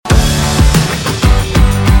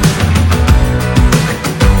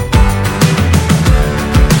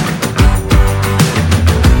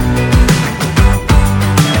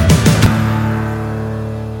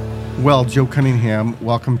Well, Joe Cunningham,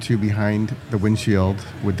 welcome to Behind the Windshield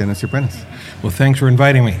with Dennis the Apprentice. Well, thanks for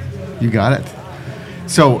inviting me. You got it.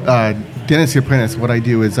 So, Dennis the Apprentice, what I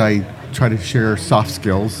do is I try to share soft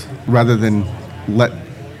skills rather than let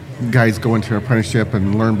guys go into an apprenticeship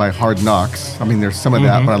and learn by hard knocks. I mean, there's some of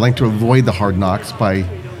that, but I like to avoid the hard knocks by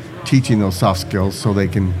teaching those soft skills so they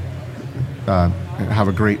can have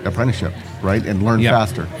a great apprenticeship, right, and learn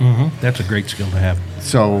faster. That's a great skill to have.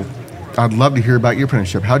 So I'd love to hear about your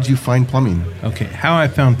apprenticeship. How did you find plumbing? Okay, how I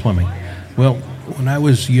found plumbing. Well, when I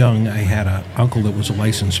was young, I had an uncle that was a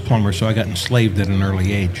licensed plumber, so I got enslaved at an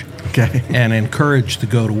early age. Okay. And encouraged to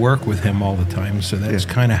go to work with him all the time, so that's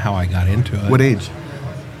kind of how I got into it. What age?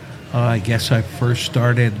 I guess I first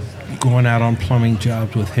started going out on plumbing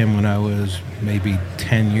jobs with him when I was maybe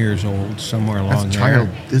 10 years old, somewhere along That's there. child,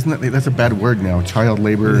 isn't it? That's a bad word now, child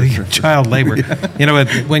labor. Child labor. You know,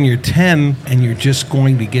 when you're 10 and you're just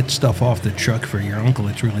going to get stuff off the truck for your uncle,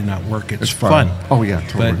 it's really not work. It's fun. Oh, yeah,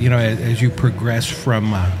 totally. But, you know, as you progress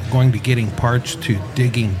from going to getting parts to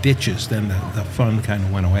digging ditches, then the fun kind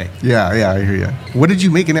of went away. Yeah, I hear you. What did you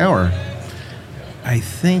make an hour? I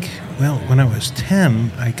think, well, when I was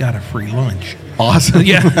 10, I got a free lunch. Awesome.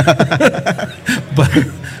 Yeah.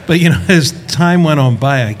 but you know, as time went on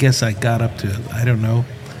by, I guess I got up to, I don't know,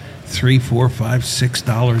 $3, $4, $5,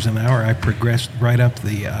 $6 an hour. I progressed right up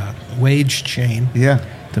the wage chain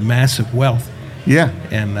to massive wealth. Yeah.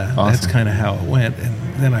 And awesome. That's kind of how it went.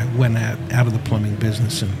 And then I went out of the plumbing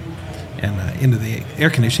business and into the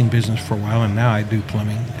air conditioning business for a while, and now I do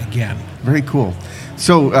plumbing again. Very cool.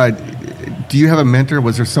 So do you have a mentor?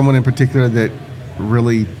 Was there someone in particular that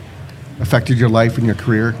really affected your life and your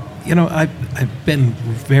career? You know, I've been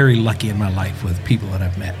very lucky in my life with people that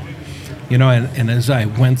I've met. You know, and as I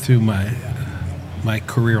went through my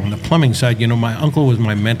career on the plumbing side, you know, my uncle was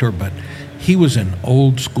my mentor, but he was an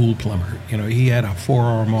old school plumber. You know, he had a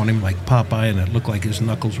forearm on him like Popeye, and it looked like his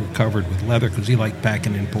knuckles were covered with leather because he liked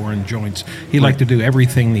packing and pouring joints. He liked to do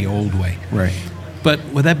everything the old way. Right. But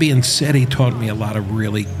with that being said, he taught me a lot of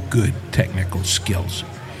really good technical skills.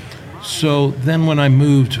 So then when I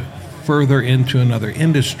moved further into another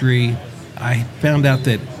industry, I found out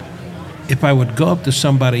that if I would go up to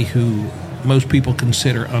somebody who most people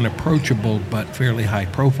consider unapproachable but fairly high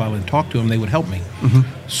profile and talk to them, they would help me.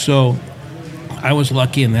 So I was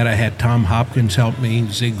lucky in that I had Tom Hopkins help me,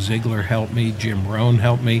 Zig Ziglar help me, Jim Rohn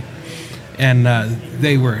helped me, and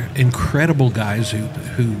they were incredible guys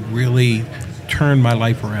who really turned my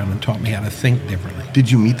life around and taught me how to think differently. Did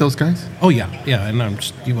you meet those guys? Oh yeah,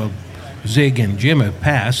 and Zig and Jim have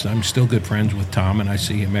passed. I'm still good friends with Tom, and I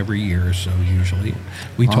see him every year or so usually.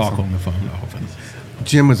 We talk on the phone often.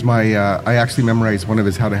 Jim was I actually memorized one of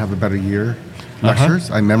his How to Have a Better Year lectures.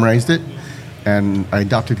 I memorized it, and I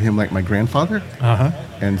adopted him like my grandfather.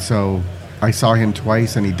 And so I saw him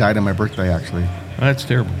twice, and he died on my birthday, actually. That's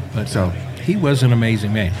terrible. But he was an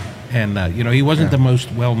amazing man. And, you know, he wasn't the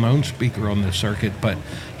most well-known speaker on the circuit, but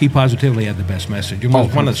he positively had the best message. He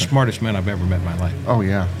was one of the smartest men I've ever met in my life. Oh,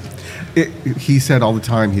 yeah. He said all the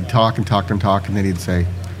time, he'd talk and talk and talk, and then he'd say,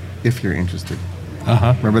 if you're interested.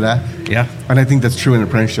 Remember that? Yeah. And I think that's true in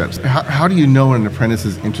apprenticeships. How do you know when an apprentice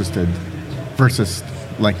is interested versus,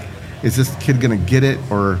 like, is this kid going to get it,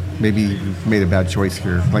 or maybe you've made a bad choice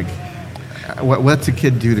here? Like, what's a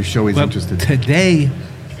kid do to show he's interested? Today,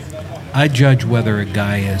 I judge whether a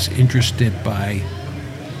guy is interested by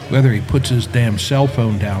whether he puts his damn cell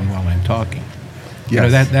phone down while I'm talking. Yes. You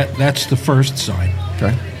know, that's the first sign.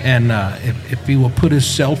 Okay. And if he will put his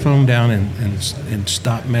cell phone down and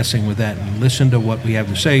stop messing with that and listen to what we have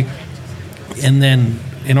to say, and then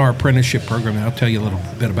in our apprenticeship program, and I'll tell you a little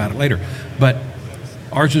bit about it later, but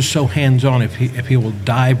ours is so hands-on. If he will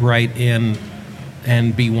dive right in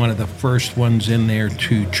and be one of the first ones in there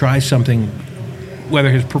to try something, whether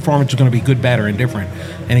his performance is going to be good, bad, or indifferent,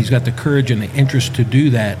 and he's got the courage and the interest to do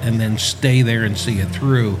that and then stay there and see it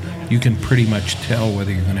through, you can pretty much tell whether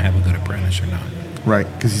you're going to have a good apprentice or not. Right,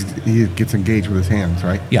 because he gets engaged with his hands,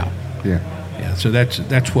 right? Yeah. Yeah. So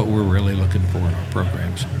that's what we're really looking for in our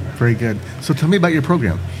programs. Very good. So tell me about your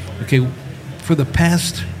program. Okay, for the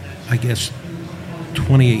past, I guess,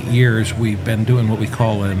 28 years, we've been doing what we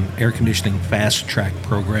call an air conditioning fast track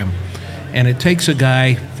program. And it takes a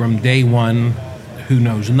guy from day one who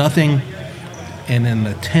knows nothing, and in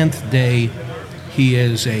the 10th day, he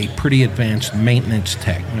is a pretty advanced maintenance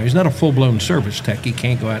tech. Now, he's not a full-blown service tech. He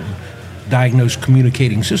can't go out and diagnose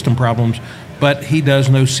communicating system problems, but he does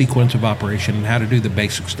know sequence of operation and how to do the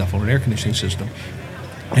basic stuff on an air conditioning system.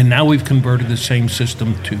 And now we've converted the same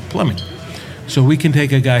system to plumbing. So we can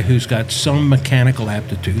take a guy who's got some mechanical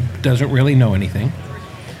aptitude, doesn't really know anything,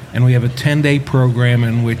 and we have a 10-day program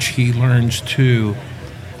in which he learns to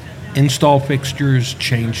install fixtures,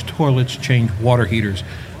 change toilets, change water heaters,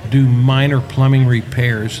 do minor plumbing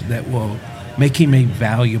repairs that will make him a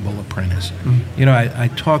valuable apprentice. You know, I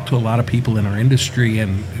talk to a lot of people in our industry,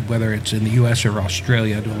 and whether it's in the U.S. or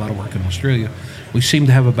Australia, I do a lot of work in Australia, we seem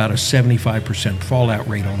to have about a 75% fallout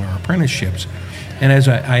rate on our apprenticeships. And as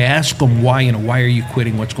I ask them why, why are you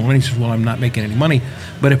quitting, what's going on? He says, well, I'm not making any money.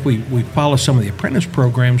 But if we follow some of the apprentice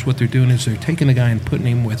programs, what they're doing is they're taking a guy and putting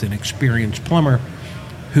him with an experienced plumber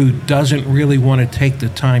who doesn't really want to take the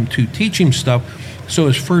time to teach him stuff. So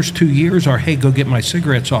his first 2 years are, hey, go get my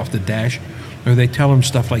cigarettes off the dash. Or they tell him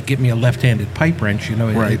stuff like, get me a left-handed pipe wrench,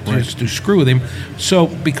 just to screw with him. So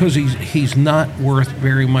because he's not worth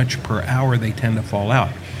very much per hour, they tend to fall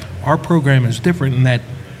out. Our program is different in that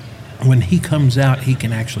when he comes out, he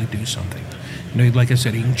can actually do something. Like I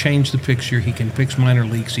said, he can change the fixture, he can fix minor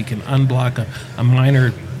leaks, he can unblock a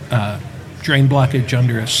minor drain blockage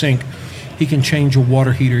under a sink, he can change a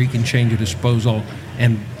water heater, he can change a disposal,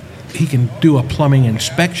 and he can do a plumbing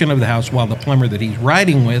inspection of the house while the plumber that he's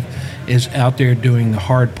riding with is out there doing the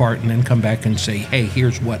hard part, and then come back and say, hey,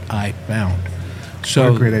 here's what I found. So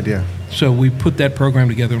what a great idea. So we put that program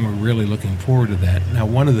together, and we're really looking forward to that. Now,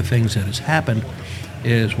 one of the things that has happened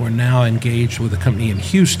is we're now engaged with a company in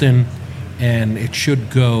Houston, and it should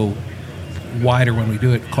go wider when we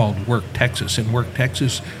do it, called Work Texas. And Work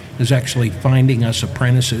Texas is actually finding us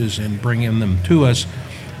apprentices and bringing them to us.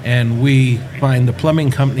 And we find the plumbing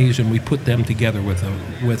companies, and we put them together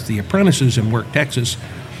with the apprentices in Work Texas.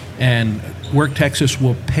 And Work Texas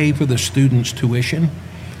will pay for the students' tuition,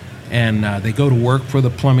 and they go to work for the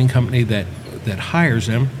plumbing company that hires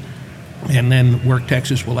them. And then Work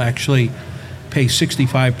Texas will actually pay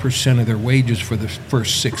 65% of their wages for the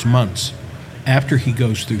first 6 months after he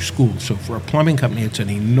goes through school. So for a plumbing company, it's an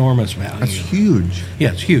enormous value. That's huge.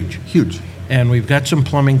 Yeah, it's huge. Huge. And we've got some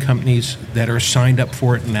plumbing companies that are signed up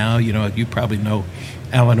for it now. You probably know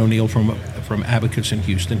Alan O'Neill from Abacus in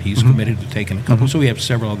Houston. He's committed to taking a couple. So we have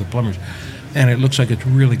several other plumbers. And it looks like it's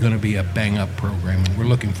really going to be a bang-up program. And we're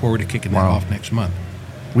looking forward to kicking that off next month.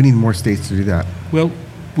 We need more states to do that. Well,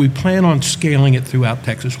 we plan on scaling it throughout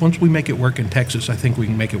Texas. Once we make it work in Texas, I think we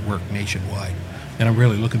can make it work nationwide. And I'm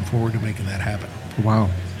really looking forward to making that happen. Wow.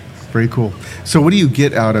 Very cool. So what do you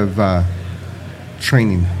get out of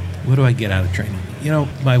training? What do I get out of training?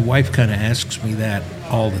 My wife kind of asks me that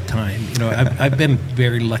all the time. I've been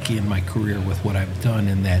very lucky in my career with what I've done,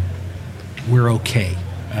 in that we're okay.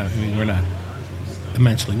 We're not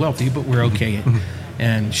immensely wealthy, but we're okay.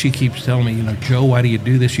 And she keeps telling me, Joe, why do you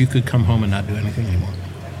do this? You could come home and not do anything anymore.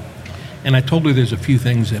 And I told her there's a few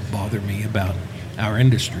things that bother me about our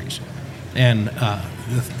industries. And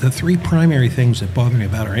the three primary things that bother me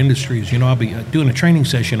about our industry is, I'll be doing a training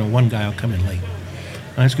session and one guy will come in late.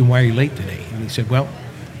 I asked him, why are you late today? And he said, well,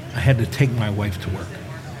 I had to take my wife to work.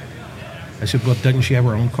 I said, well, doesn't she have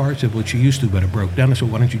her own car? He said, well, she used to, but it broke down. I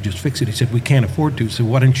said, why don't you just fix it? He said, we can't afford to. I said,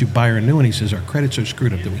 why don't you buy her a new one? He says, our credits are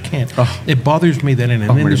screwed up that we can't. Oh. It bothers me that in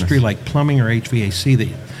an industry like plumbing or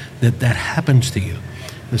HVAC that happens to you.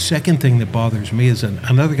 The second thing that bothers me is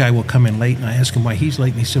another guy will come in late, and I ask him why he's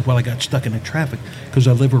late, and he said, well, I got stuck in the traffic because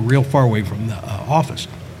I live real far away from the office.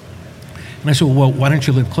 And I said, well, why don't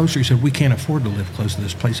you live closer? He said, we can't afford to live close to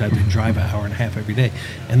this place. I have to drive an hour and a half every day.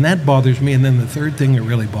 And that bothers me. And then the third thing that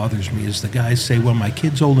really bothers me is the guys say, well, my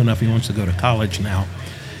kid's old enough, he wants to go to college now.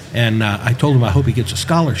 And I told him I hope he gets a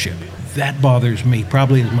scholarship. That bothers me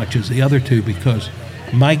probably as much as the other two, because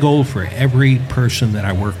my goal for every person that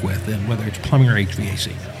I work with, and whether it's plumbing or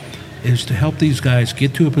HVAC, is to help these guys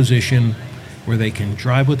get to a position where they can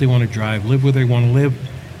drive what they want to drive, live where they want to live,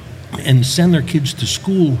 and send their kids to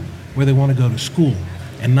school where they want to go to school,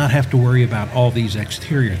 and not have to worry about all these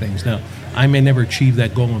exterior things. Now, I may never achieve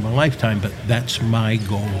that goal in my lifetime, but that's my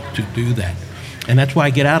goal, to do that. And that's why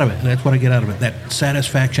I get out of it. That's what I get out of it, that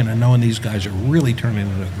satisfaction of knowing these guys are really turning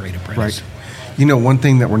into a great apprentice. Right. One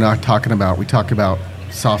thing that we're not talking about, we talk about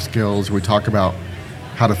soft skills, we talk about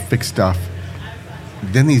how to fix stuff.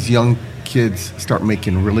 Then these young kids start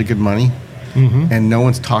making really good money, and no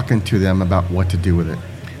one's talking to them about what to do with it.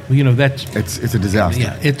 Well, it's a disaster.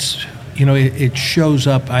 Yeah, it shows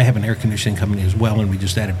up. I have an air conditioning company as well, and we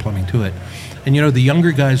just added plumbing to it. And the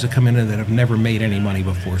younger guys that come in that have never made any money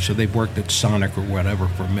before, so they've worked at Sonic or whatever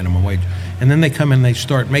for minimum wage, and then they come in and they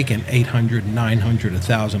start making $800, $900,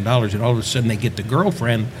 $1,000, and all of a sudden they get the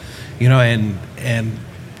girlfriend, and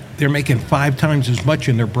they're making 5 times as much,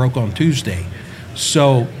 and they're broke on Tuesday.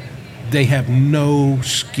 So they have no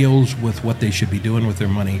skills with what they should be doing with their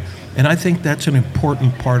money. And I think that's an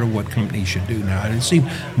important part of what companies should do now. And I see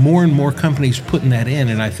more and more companies putting that in,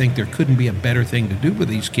 and I think there couldn't be a better thing to do with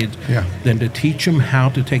these kids than to teach them how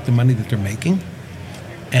to take the money that they're making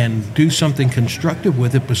and do something constructive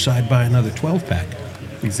with it beside buy another 12-pack.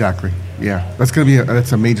 Exactly. Yeah,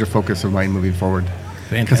 that's a major focus of mine moving forward.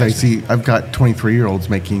 Because I've got 23-year-olds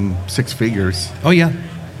making six figures. Oh yeah,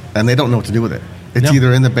 and they don't know what to do with it. It's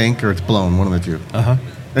either in the bank or it's blown, one of the two.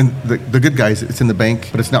 And the good guys, it's in the bank,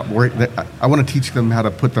 but it's not work. I want to teach them how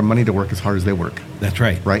to put their money to work as hard as they work. That's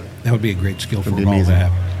right. Right? That would be a great skill for them all to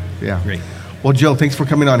have. Yeah. Great. Well, Joe, thanks for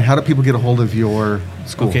coming on. How do people get a hold of your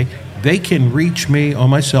school? Okay. They can reach me on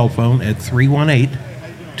my cell phone at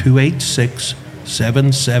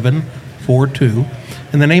 318-286-7742.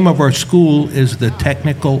 And the name of our school is the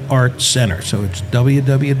Technical Arts Center. So it's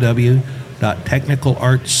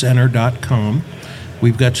www.technicalartscenter.com.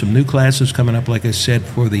 We've got some new classes coming up, like I said,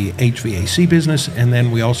 for the HVAC business, and then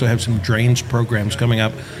we also have some drains programs coming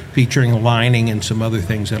up featuring lining and some other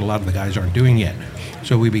things that a lot of the guys aren't doing yet.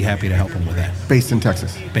 So we'd be happy to help them with that. Based in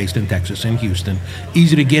Texas. Based in Texas, in Houston.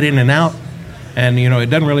 Easy to get in and out, and it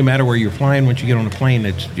doesn't really matter where you're flying. Once you get on a plane,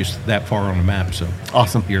 it's just that far on the map, so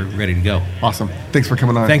awesome. You're ready to go. Awesome. Thanks for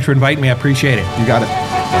coming on. Thanks for inviting me. I appreciate it. You got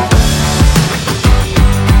it.